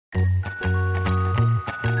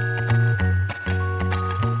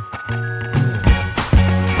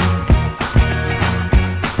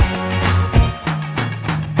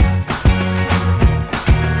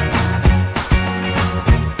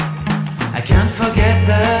can't forget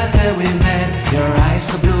the day we met. Your eyes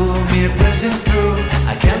so blue, me piercing through.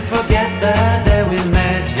 I can't forget the day we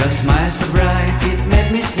met. Your smile so bright, it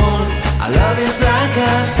made me swoon. Our love is like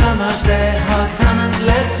a summer's day, hot and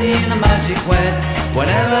endless in a magic way.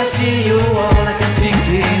 Whenever I see you, all I can think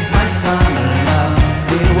is my summer love.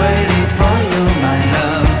 Been waiting for you, my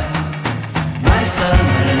love. My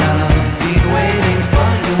summer love. Been waiting for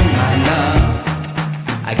you, my love.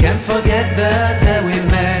 I can't forget the day we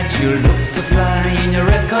met. You looked so fly in your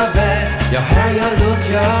red Corvette. Your hair, your look,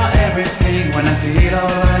 your everything. When I see it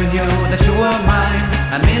all, I knew that you were mine.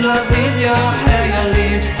 I'm in love with your hair, your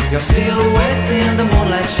lips, your silhouette in the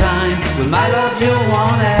moonlight shine. With my love you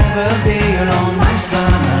won't ever be alone. My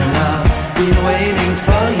summer love, been waiting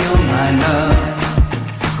for you, my love.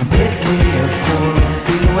 Completely a fool,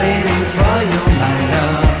 been waiting for you, my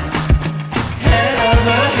love. Head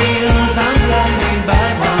over heels, I'm blinded by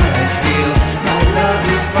what I feel. My love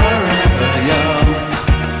is forever yours.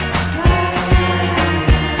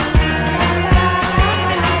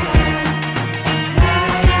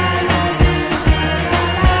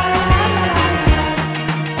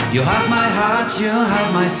 You have my heart, you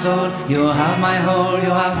have my soul. You have my whole,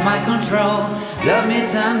 you have my control. Love me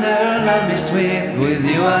tender, love me sweet. With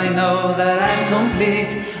you I know that I'm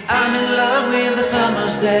complete. I'm in love with the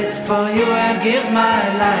summer's day. For you I'd give my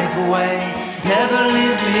life away. Never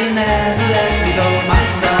leave me, never let me go. My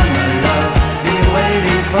summer love, been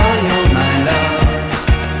waiting for you, my love.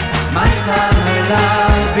 My summer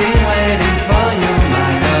love, been waiting for you,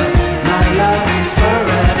 my love. My love is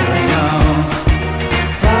forever yours.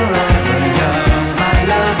 Forever yours, my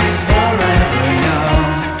love is forever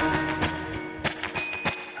yours.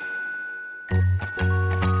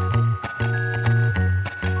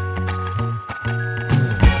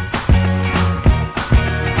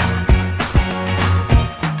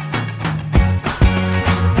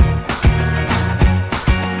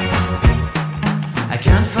 I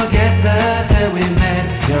can't forget the day we met.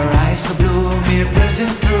 Your eyes so blue, me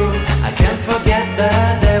piercing through. I can't forget the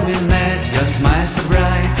day we met. Your smile so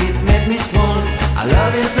bright, it made me swoon. Our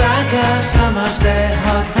love is like a summer's day,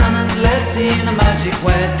 hot and endless in a magic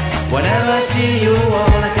way. Whenever I see you,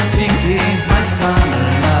 all I can think is my summer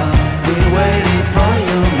love. Been waiting for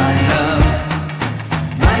you, my love.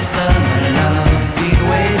 My summer love, been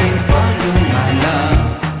waiting for you, my love.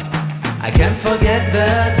 I can't forget the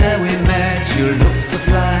day we met. You looked so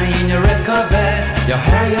fly in your red Corvette. Your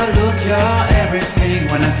hair, your look, your everything.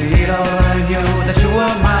 When I see it all, I knew that you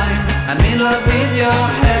were mine. I'm in love with your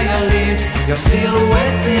hair, your lips, your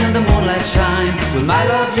silhouette in the moonlight shine. With my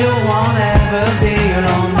love you won't ever be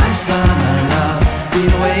alone. My summer love,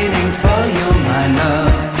 been waiting for you, my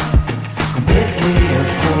love. Completely a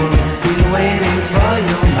fool, been waiting for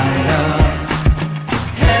you, my love.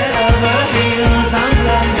 Head over heels, I'm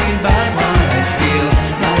blinded by what I feel.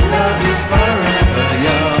 My love is forever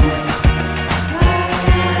yours.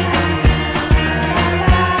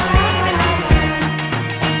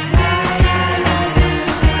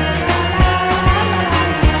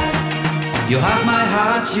 You have my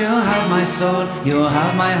heart, you have my soul. You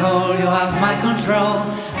have my whole, you have my control.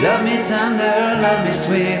 Love me tender, love me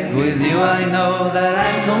sweet. With you I know that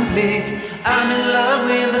I'm complete. I'm in love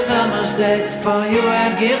with the summer's day. For you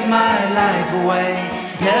I'd give my life away.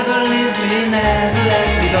 Never leave me, never let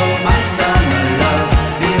me go. My summer love,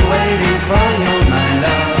 been waiting for you, my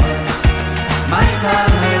love. My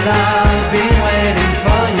summer love, been waiting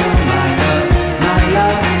for you, my love. My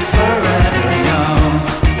love is forever yours.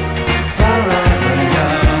 Forever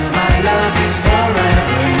yours, my love is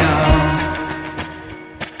forever yours.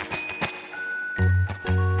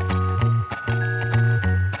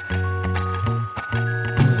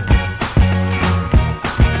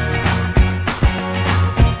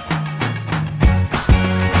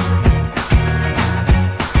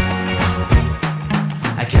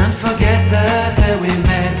 I can't forget the day we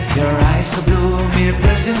met. Your eyes so blue, me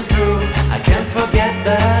piercing through. I can't forget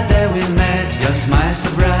the day we met. Your smile so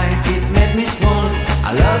bright, it made me swoon.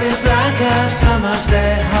 Our love is like a summer's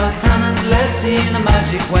day, hot and endless in a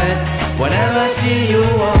magic way. Whenever I see you,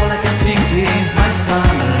 all I can think is my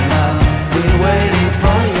summer love. Been waiting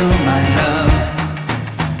for you, my love.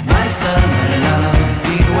 My summer love,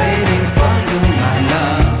 been waiting for you, my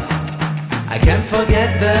love. I can't forget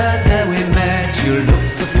the day we met. You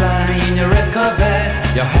looked so fly in your red Corvette.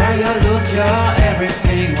 Your hair, your look, your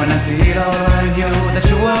everything. When I see it all, I knew that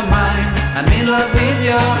you were mine. I'm in love with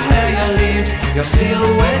your hair, your lips, your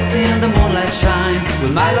silhouette in the moonlight shine.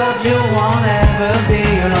 With my love you won't ever be